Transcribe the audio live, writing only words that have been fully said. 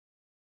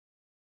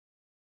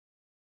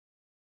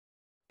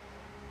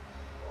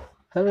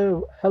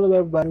Hello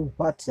everybody,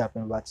 what's up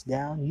and what's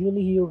down?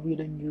 Yuli here with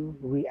a new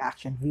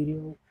reaction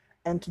video,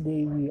 and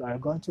today we are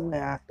going to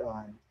react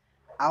on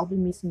I'll Be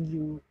Missing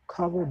You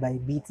cover by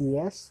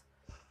BTS.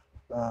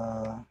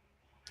 Uh,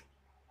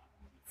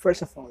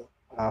 first of all,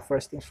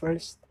 first things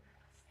first,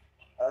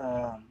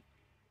 um,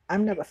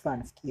 I'm not a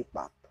fan of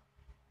K-pop.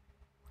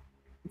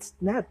 It's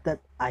not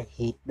that I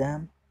hate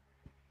them,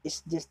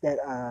 it's just that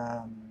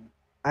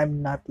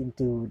I'm not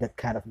into that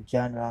kind of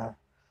genre.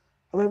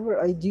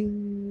 However, I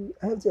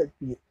have to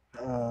admit,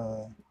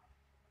 uh,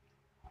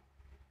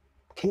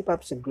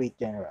 K-pop's a great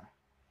genre.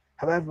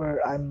 However,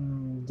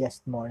 I'm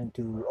just more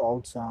into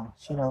old songs,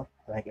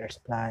 like Air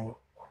Supply,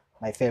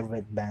 my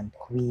favorite band,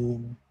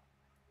 Queen,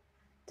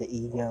 the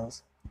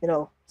Eagles,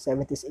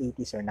 70s,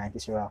 80s, or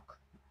 90s rock.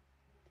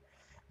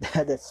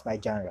 That's my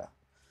genre.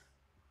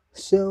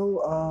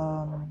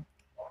 So,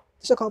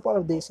 just a couple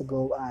of days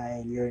ago,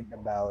 I learned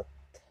about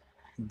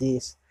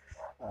this,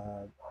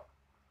 uh,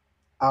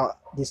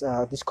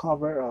 this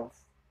cover of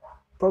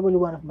probably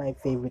one of my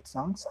favorite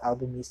songs, "I'll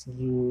Be Missing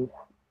You,"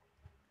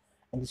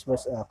 and this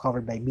was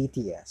covered by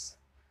BTS.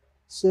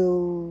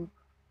 So,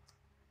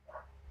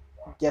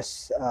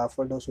 just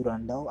for those who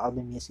don't know, I'll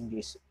Be Missing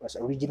This was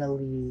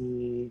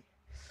originally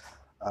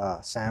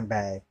sung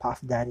by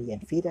Puff Daddy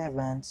and Faith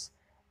Evans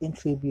in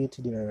tribute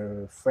to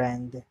their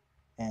friend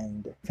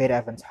and Faith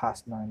Evans'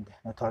 husband,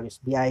 Notorious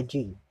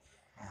B.I.G.,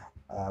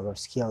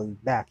 was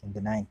killed back in the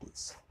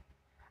 90s.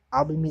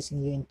 I'll Be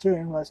Missing You in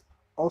turn was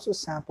also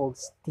sampled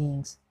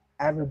Sting's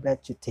Every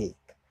Breath You Take,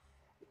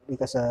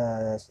 because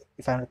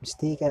if I'm not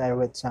mistaken, I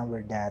read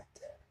somewhere that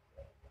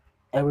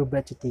Every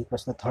Breath You Take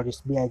was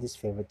Notorious B.I.G.'s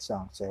favorite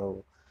song.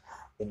 So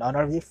in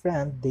honor of their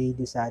friend, they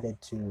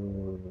decided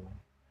to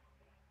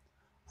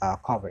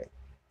cover it.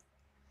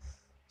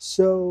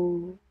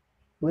 So,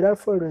 without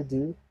further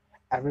ado,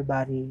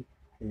 everybody,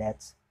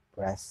 let's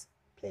press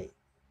play.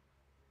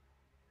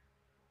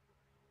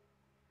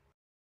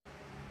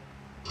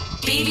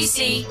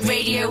 BBC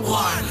Radio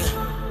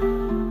 1.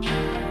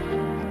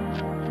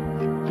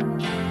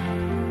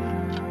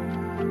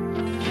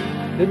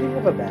 Do you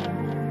have a band?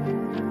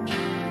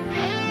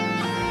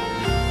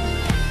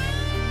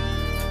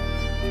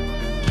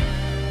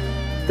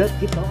 That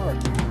guitar.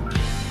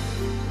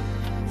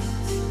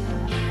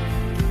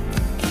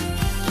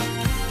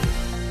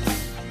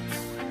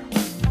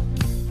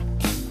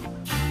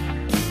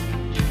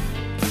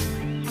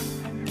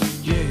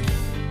 Yeah,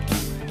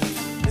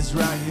 this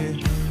right here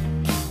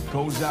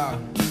goes out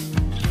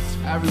to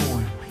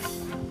everyone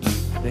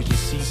that can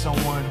see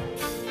someone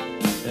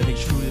that they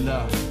truly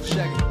love.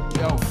 Check it,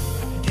 yo.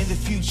 In the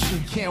future,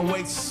 can't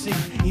wait to see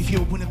if you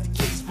open up the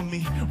gates for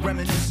me.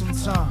 Reminisce some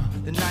time,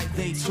 the night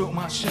they took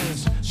my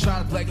chance.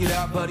 Trying to black it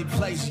out, but it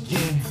plays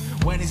again.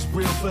 When it's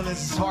real feelings,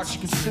 it's hard to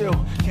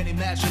conceal. Can't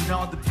imagine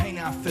all the pain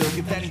I feel.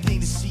 Give anything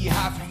to see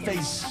half your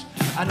face.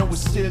 I know we're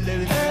still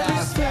living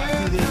lives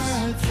after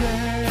this.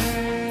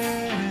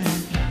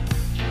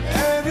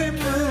 Every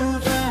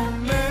move I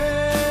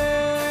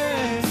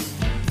make,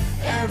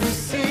 every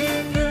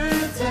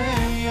single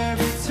day,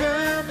 every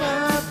time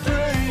I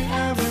pray,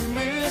 I'll be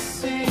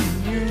missing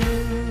you.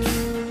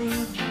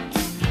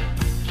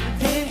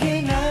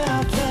 Thinking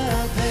of the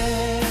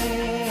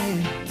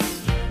day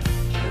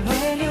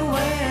when you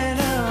went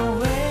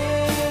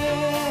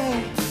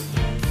away.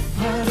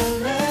 What a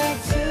leg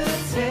to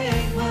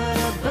take, what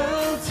a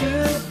bow to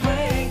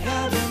break,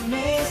 I'll be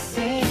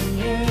missing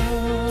you.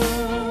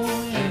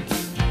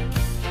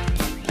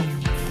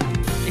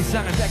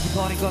 일상을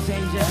뺏기버린 것에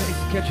이제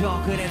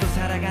익숙해져. 그래도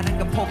살아가는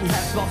건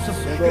포기할 수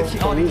없었어. 끝이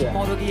어딘지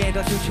모르기에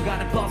더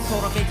주축하는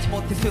버스로 믿지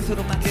못해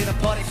스스로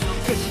만들어버린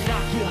끝이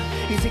아니야.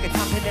 인생의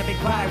탐패데믹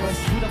바이러스.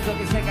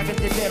 부정적인 생각은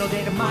제대로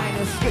되는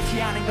마이너스.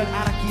 끝이 아닌 걸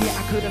알았기에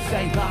I couldn't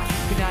say bye.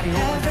 그날이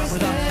오면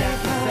아무도 없이 I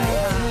could say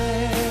hi.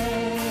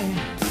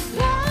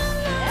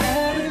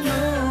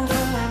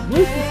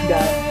 Who's this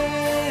guy?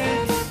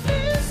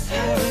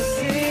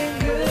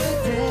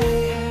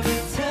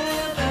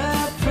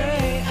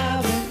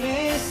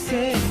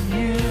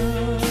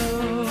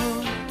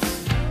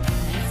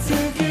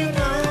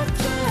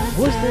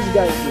 Who's this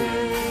guy?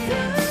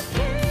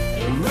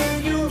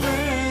 When you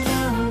ran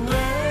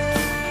away,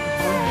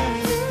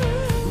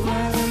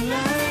 what a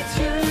light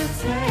to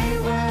take,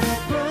 what a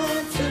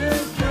bone to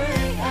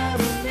break, I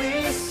was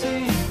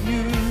missing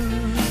you.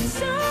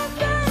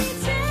 Somebody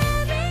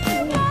tell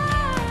me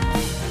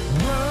why.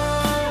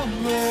 One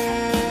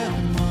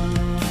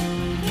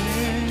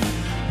morning,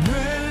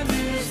 when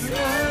this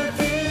life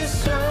is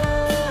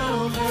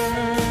over,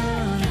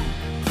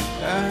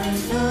 I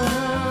know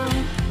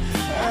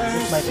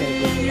It's my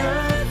favorite.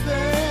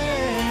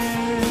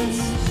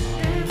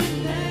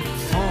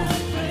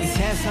 이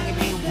세상이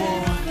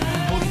미워.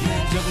 우리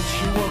흔적은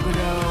추억으로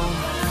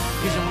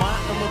그저만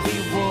너무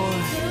미워.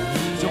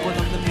 조건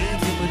없는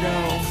믿음으로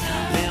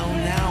매일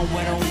날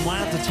외로움만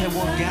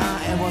채워가.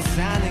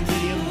 애워사는 그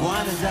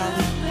영광은 달리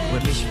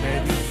With me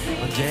baby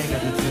언제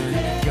가든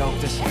꼭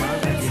다시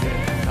만나기를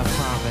I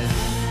promise.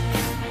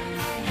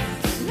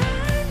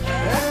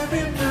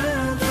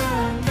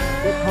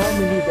 That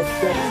harmony, that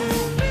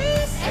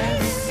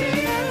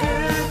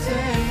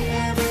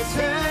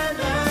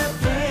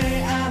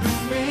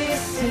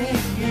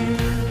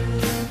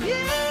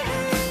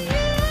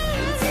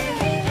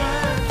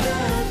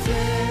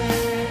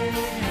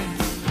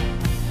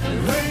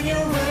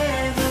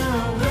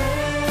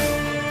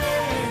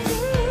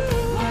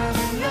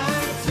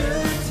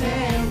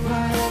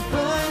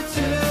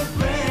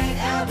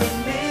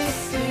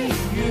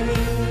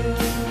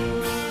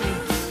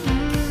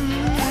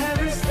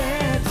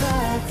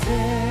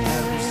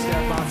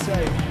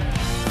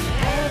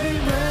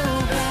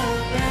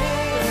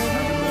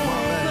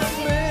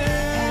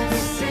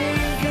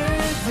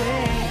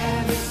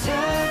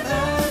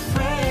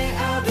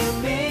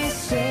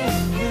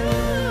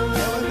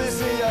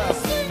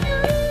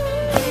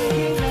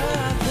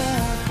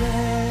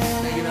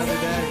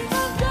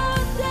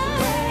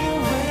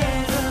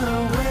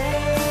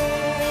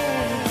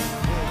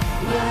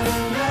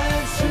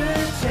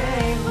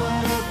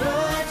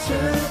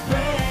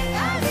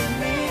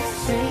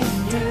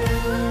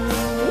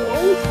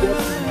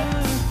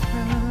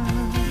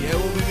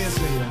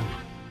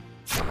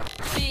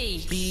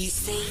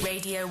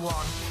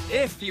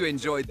If you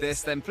enjoyed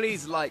this, then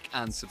please like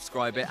and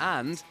subscribe it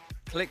and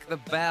click the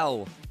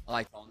bell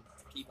icon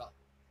to keep up.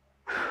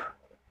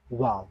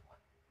 Wow.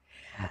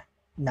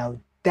 Now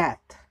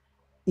that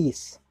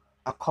is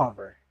a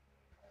cover.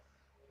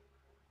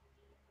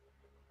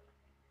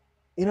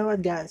 You know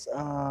what, guys?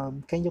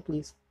 Can you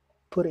please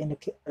put in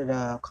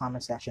the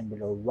comment section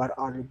below what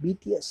are the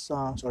BTS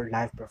songs or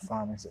live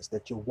performances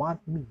that you want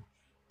me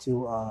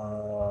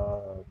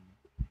to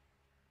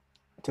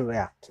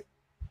react to?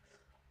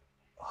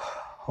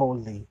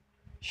 Holy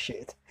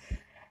shit!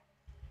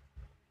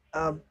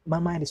 My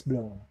mind is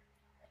blown.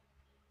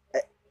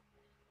 I,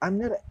 I'm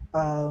not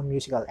a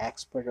musical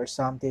expert or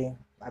something.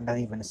 I'm not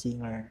even a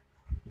singer.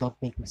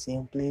 Don't make me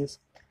sing, please.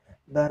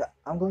 But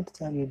I'm going to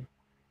tell you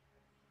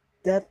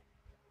that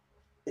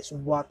is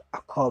what a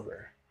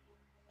cover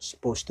is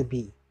supposed to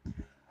be.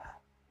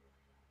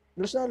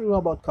 There's nothing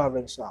wrong about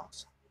covering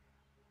songs.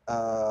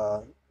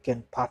 Uh,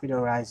 can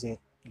popularize it,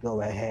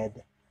 go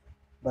ahead.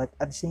 But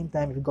at the same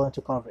time, if you're going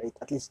to cover it,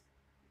 at least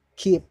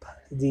keep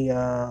the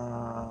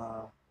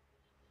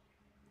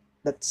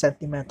that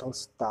sentimental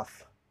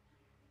stuff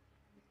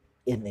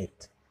in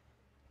it.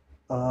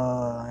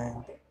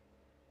 And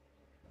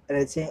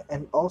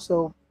and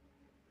also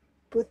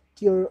put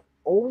your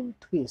own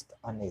twist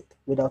on it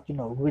without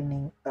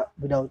ruining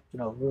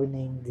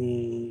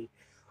the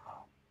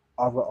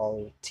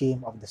overall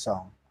theme of the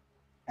song.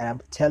 And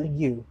I'm telling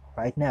you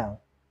right now,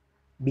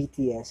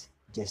 BTS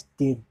just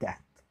did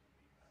that.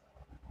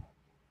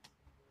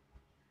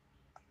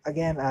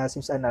 Again,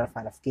 since I'm not a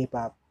fan of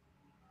K-pop,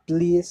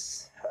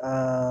 please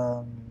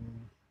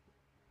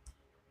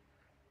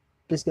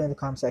please go in the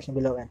comment section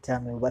below and tell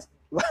me what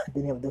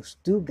the name of those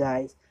two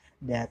guys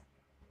that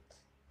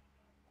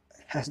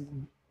has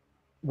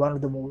one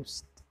of the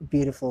most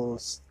beautiful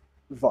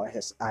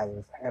voices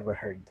I've ever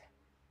heard.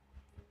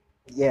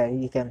 Yeah,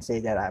 you can say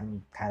that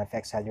I'm kind of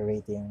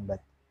exaggerating,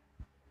 but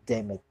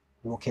damn it,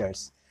 who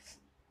cares?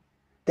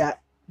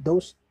 That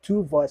those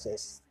two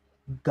voices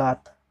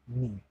got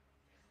me.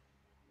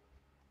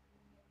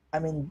 I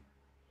mean,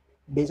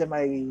 based on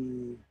my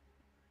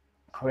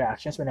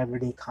reactions whenever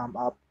they come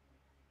up,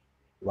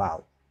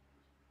 wow.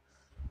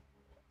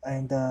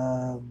 And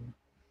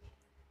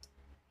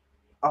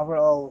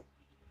overall,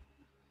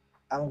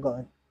 I'm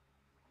going.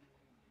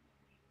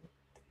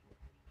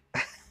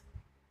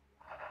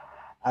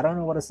 I don't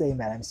know what to say,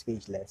 man. I'm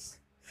speechless.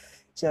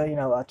 So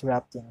to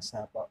wrap things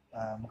up,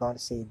 I'm going to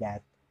say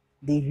that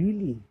they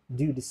really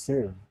do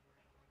deserve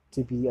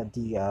to be on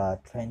the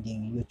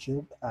trending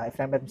YouTube. If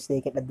I'm not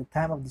mistaken, at the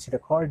time of this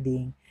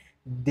recording,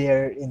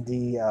 they're in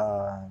the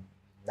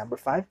number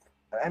 5.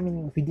 I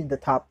mean, within the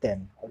top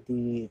 10 of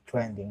the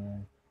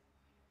trending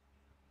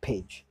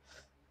page.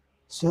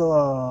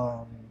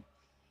 So,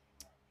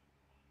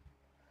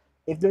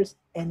 if there's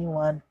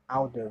anyone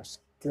out there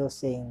still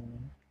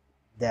saying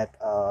that,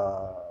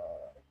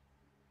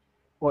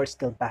 or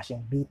still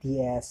bashing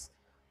BTS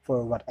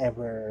for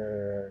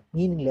whatever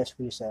meaningless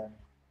reason,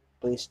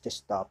 please just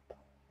stop.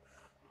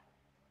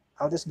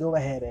 I'll just go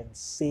ahead and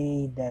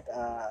say that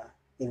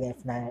even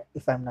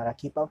if I'm not a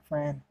K-pop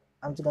fan,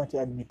 I'm just going to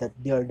admit that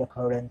they're the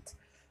current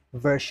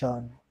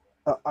version.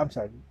 I'm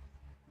sorry,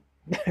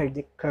 they're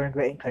the current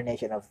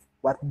reincarnation of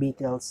what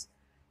Beatles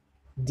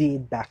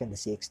did back in the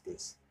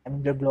 60s. I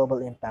mean, their global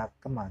impact.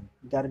 Come on,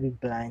 you gotta be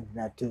blind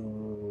not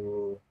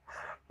to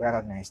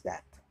recognize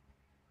that.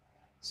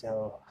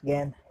 So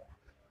again,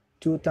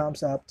 2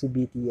 thumbs up to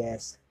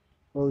BTS.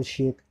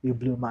 Bullshit, you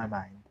blew my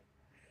mind.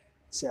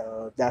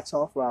 So that's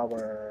all for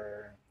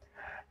our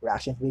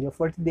reaction video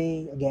for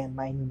today. Again,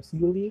 my name is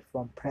Yuli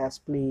from Press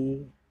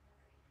Play.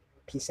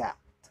 Peace out.